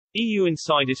EU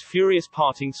insiders furious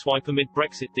parting swipe amid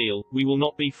Brexit deal, we will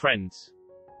not be friends.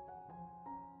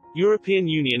 European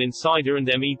Union insider and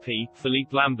MEP,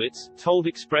 Philippe Lamberts, told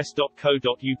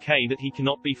Express.co.uk that he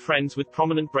cannot be friends with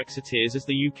prominent Brexiteers as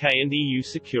the UK and EU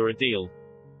secure a deal.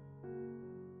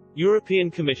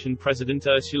 European Commission President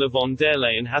Ursula von der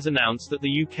Leyen has announced that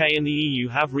the UK and the EU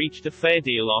have reached a fair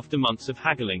deal after months of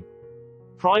haggling.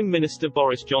 Prime Minister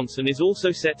Boris Johnson is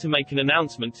also set to make an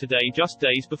announcement today, just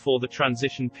days before the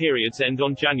transition periods end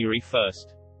on January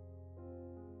 1st.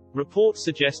 Reports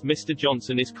suggest Mr.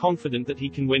 Johnson is confident that he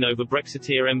can win over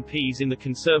Brexiteer MPs in the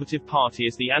Conservative Party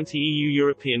as the anti-EU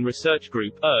European Research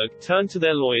Group, F.U.R.I.O.U, turn to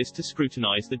their lawyers to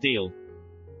scrutinise the deal.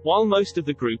 While most of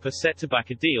the group are set to back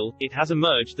a deal, it has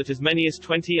emerged that as many as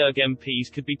 20 F.U.R.I.O.U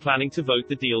MPs could be planning to vote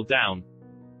the deal down.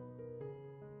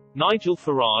 Nigel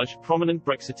Farage, prominent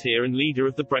Brexiteer and leader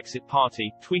of the Brexit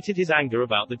Party, tweeted his anger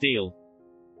about the deal.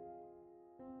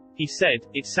 He said,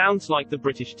 "It sounds like the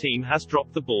British team has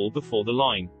dropped the ball before the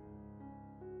line.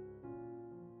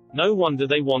 No wonder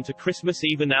they want a Christmas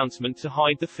Eve announcement to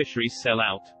hide the fisheries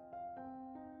sellout."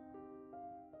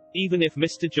 Even if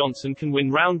Mr. Johnson can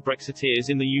win round Brexiteers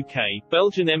in the UK,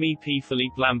 Belgian MEP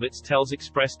Philippe Lamberts tells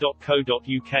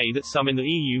Express.co.uk that some in the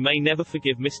EU may never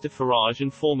forgive Mr. Farage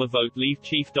and former Vote Leave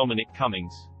chief Dominic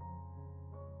Cummings.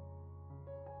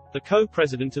 The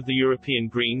co-president of the European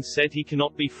Greens said he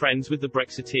cannot be friends with the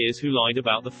Brexiteers who lied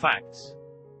about the facts.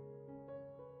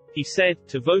 He said,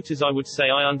 "To voters I would say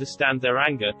I understand their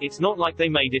anger, it's not like they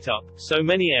made it up, so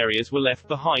many areas were left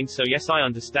behind, so yes, I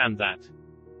understand that.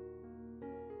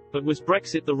 But was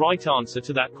Brexit the right answer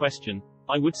to that question?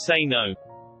 I would say no.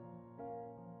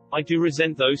 I do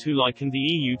resent those who likened the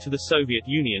EU to the Soviet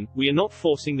Union. We are not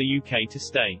forcing the UK to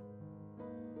stay.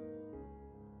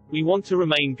 We want to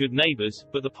remain good neighbours,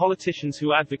 but the politicians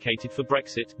who advocated for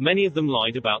Brexit, many of them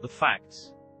lied about the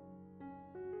facts.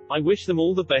 I wish them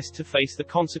all the best to face the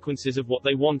consequences of what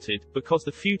they wanted, because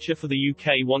the future for the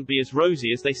UK won't be as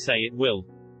rosy as they say it will.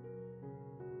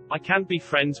 I can't be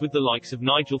friends with the likes of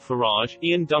Nigel Farage,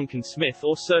 Ian Duncan Smith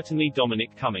or certainly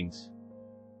Dominic Cummings."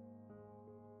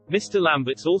 Mr.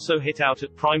 Lamberts also hit out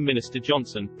at Prime Minister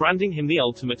Johnson, branding him the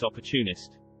ultimate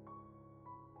opportunist.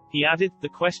 He added, "The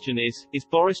question is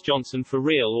Boris Johnson for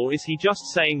real or is he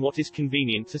just saying what is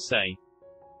convenient to say?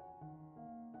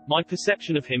 My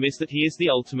perception of him is that he is the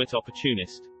ultimate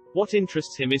opportunist. What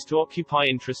interests him is to occupy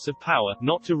interests of power,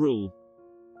 not to rule.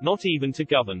 Not even to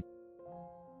govern.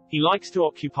 He likes to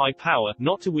occupy power,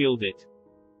 not to wield it.